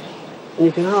apart. And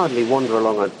you can hardly wander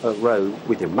along a road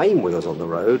with your main wheels on the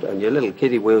road and your little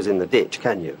kiddie wheels in the ditch,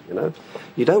 can you? You know,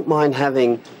 you don't mind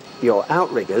having your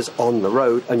outriggers on the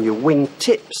road and your wing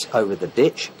tips over the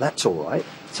ditch. That's all right.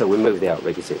 So we move the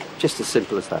outriggers in. Just as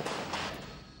simple as that.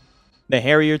 The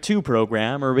Harrier II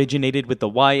program originated with the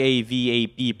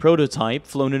AV-8B prototype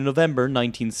flown in November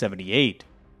 1978.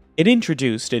 It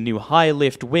introduced a new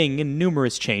high-lift wing and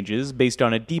numerous changes based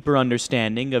on a deeper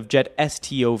understanding of jet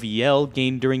STOVL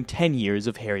gained during 10 years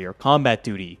of Harrier combat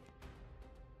duty.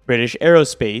 British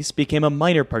Aerospace became a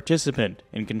minor participant,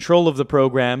 and control of the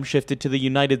program shifted to the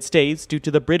United States due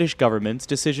to the British government's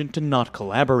decision to not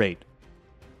collaborate.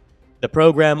 The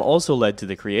program also led to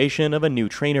the creation of a new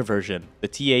trainer version, the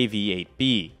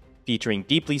TAV-8B, featuring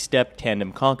deeply stepped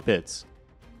tandem cockpits.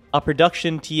 A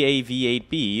production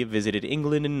TAV-8B visited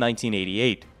England in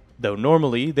 1988, though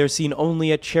normally they're seen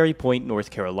only at Cherry Point, North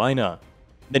Carolina.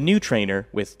 The new trainer,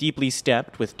 with deeply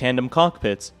stepped with tandem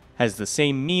cockpits, has the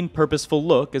same mean, purposeful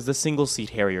look as the single-seat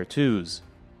Harrier IIs.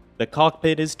 The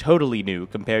cockpit is totally new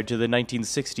compared to the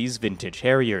 1960s vintage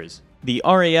Harriers. The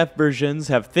RAF versions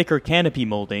have thicker canopy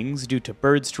moldings due to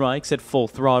bird strikes at full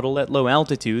throttle at low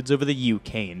altitudes over the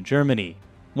UK and Germany.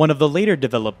 One of the later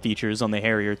developed features on the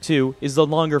Harrier II is the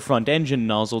longer front engine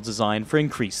nozzle design for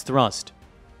increased thrust.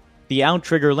 The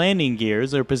outrigger landing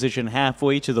gears are positioned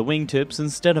halfway to the wingtips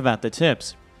instead of at the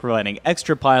tips, providing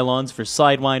extra pylons for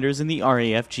sidewinders in the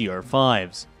RAF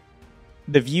GR5s.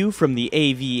 The view from the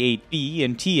AV-8B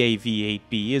and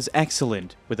TAV-8B is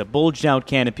excellent, with a bulged-out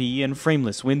canopy and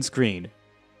frameless windscreen.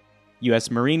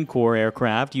 U.S. Marine Corps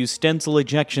aircraft use stencil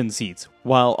ejection seats,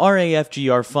 while RAF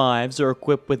GR5s are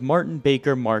equipped with Martin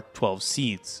Baker Mark 12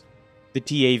 seats. The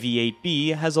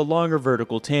TAV-8B has a longer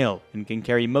vertical tail and can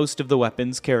carry most of the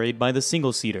weapons carried by the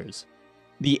single-seaters.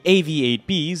 The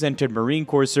AV-8Bs entered Marine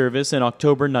Corps service in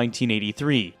October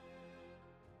 1983,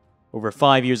 over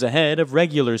 5 years ahead of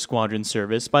regular squadron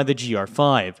service by the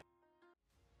GR5.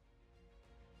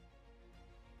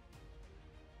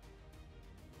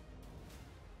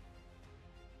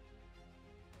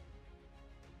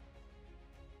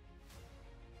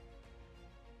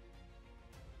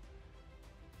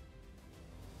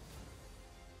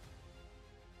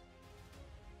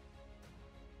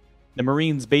 The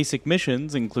Marines' basic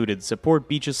missions included support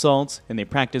beach assaults, and they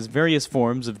practiced various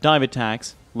forms of dive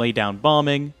attacks, lay-down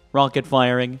bombing, rocket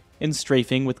firing, and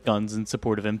strafing with guns in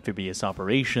support of amphibious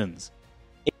operations.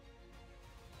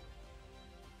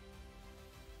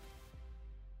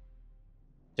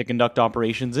 To conduct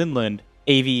operations inland,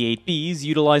 AV-8Bs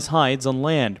utilize hides on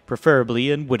land, preferably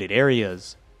in wooded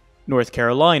areas. North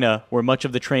Carolina, where much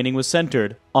of the training was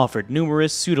centered, offered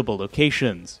numerous suitable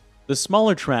locations. The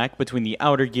smaller track between the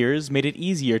outer gears made it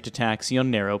easier to taxi on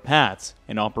narrow paths,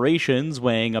 and operations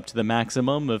weighing up to the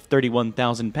maximum of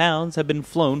 31,000 pounds have been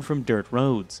flown from dirt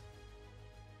roads.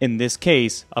 In this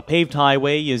case, a paved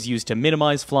highway is used to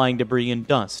minimize flying debris and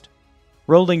dust.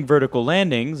 Rolling vertical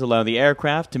landings allow the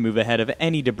aircraft to move ahead of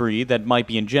any debris that might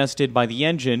be ingested by the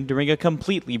engine during a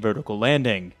completely vertical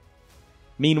landing.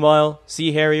 Meanwhile,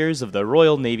 Sea Harriers of the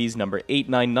Royal Navy's No.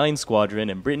 899 Squadron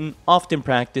in Britain often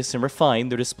practice and refine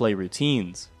their display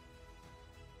routines.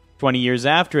 20 years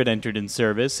after it entered in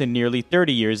service, and nearly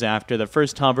 30 years after the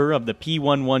first hover of the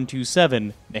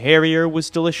P1127, the Harrier was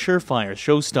still a surefire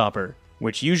showstopper,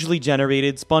 which usually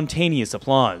generated spontaneous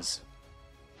applause.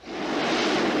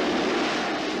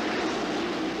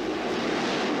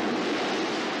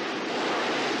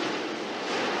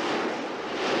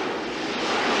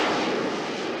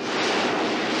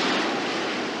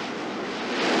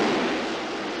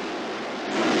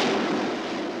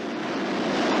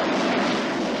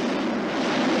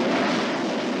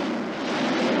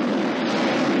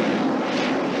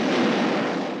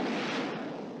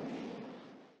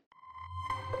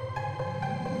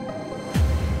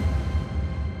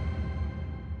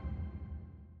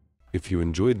 If you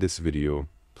enjoyed this video,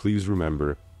 please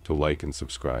remember to like and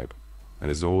subscribe.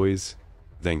 And as always,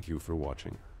 thank you for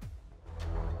watching.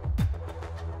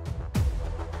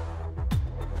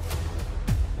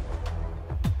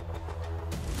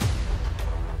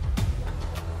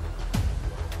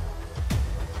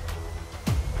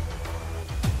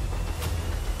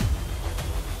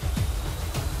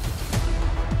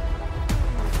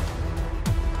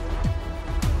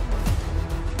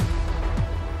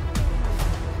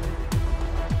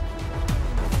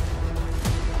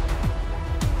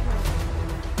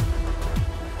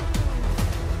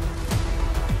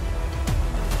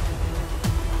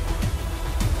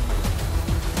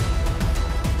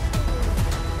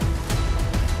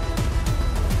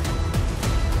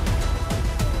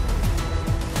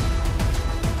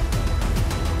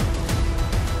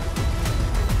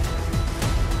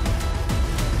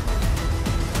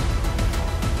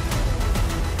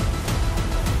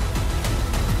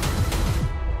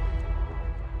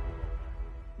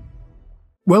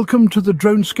 Welcome to the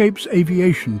Dronescapes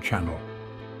Aviation channel.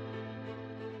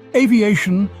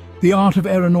 Aviation, the art of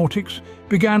aeronautics,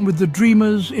 began with the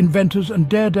dreamers, inventors and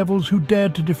daredevils who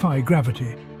dared to defy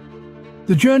gravity.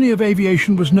 The journey of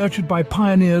aviation was nurtured by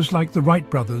pioneers like the Wright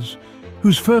brothers,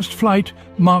 whose first flight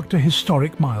marked a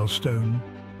historic milestone.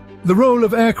 The role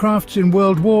of aircrafts in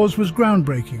world wars was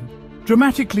groundbreaking,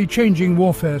 dramatically changing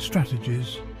warfare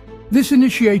strategies. This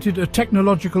initiated a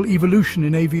technological evolution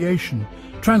in aviation,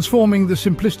 transforming the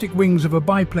simplistic wings of a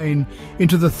biplane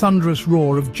into the thunderous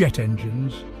roar of jet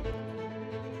engines.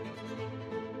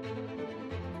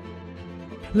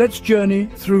 Let's journey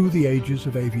through the ages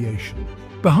of aviation.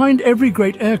 Behind every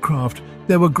great aircraft,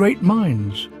 there were great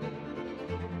minds.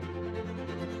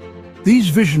 These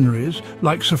visionaries,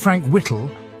 like Sir Frank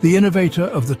Whittle, the innovator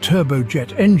of the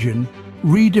turbojet engine,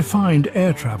 redefined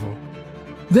air travel.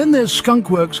 Then there's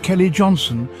Skunkworks Kelly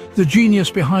Johnson, the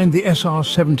genius behind the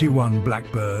SR-71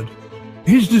 Blackbird.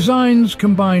 His designs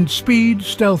combined speed,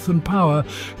 stealth and power,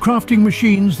 crafting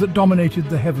machines that dominated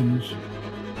the heavens.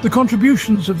 The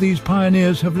contributions of these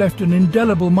pioneers have left an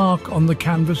indelible mark on the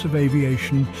canvas of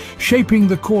aviation, shaping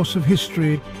the course of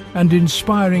history and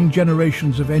inspiring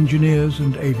generations of engineers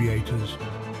and aviators.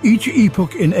 Each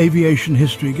epoch in aviation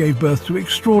history gave birth to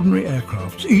extraordinary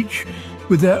aircrafts, each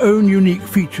with their own unique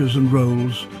features and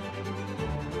roles.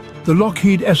 The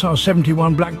Lockheed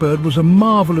SR-71 Blackbird was a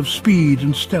marvel of speed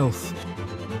and stealth.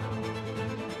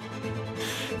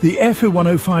 The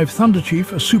F-105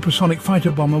 Thunderchief, a supersonic fighter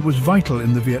bomber, was vital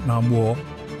in the Vietnam War.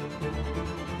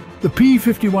 The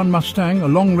P-51 Mustang, a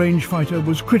long-range fighter,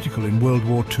 was critical in World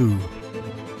War II.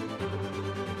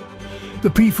 The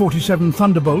P-47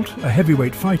 Thunderbolt, a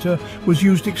heavyweight fighter, was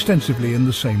used extensively in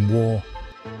the same war.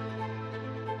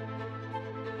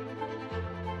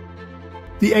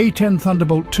 The A-10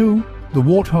 Thunderbolt II, the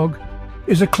Warthog,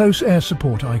 is a close air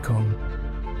support icon.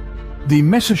 The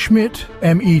Messerschmitt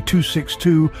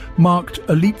Me-262 marked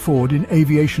a leap forward in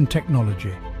aviation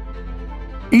technology.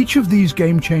 Each of these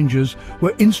game changers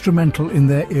were instrumental in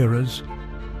their eras,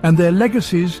 and their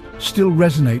legacies still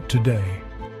resonate today.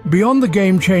 Beyond the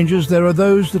game changers, there are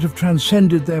those that have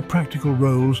transcended their practical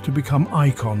roles to become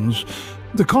icons.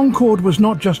 The Concorde was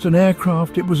not just an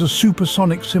aircraft, it was a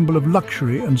supersonic symbol of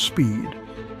luxury and speed.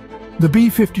 The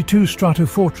B-52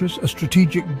 Stratofortress, a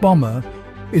strategic bomber,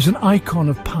 is an icon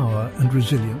of power and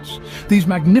resilience. These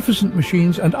magnificent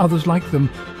machines and others like them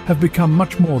have become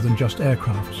much more than just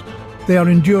aircrafts. They are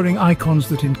enduring icons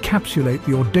that encapsulate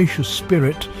the audacious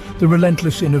spirit, the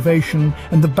relentless innovation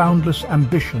and the boundless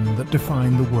ambition that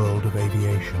define the world of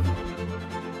aviation.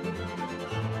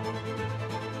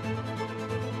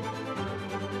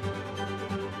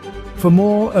 For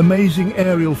more amazing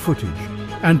aerial footage,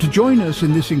 and to join us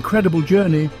in this incredible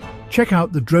journey, check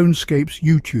out the Dronescapes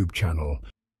YouTube channel.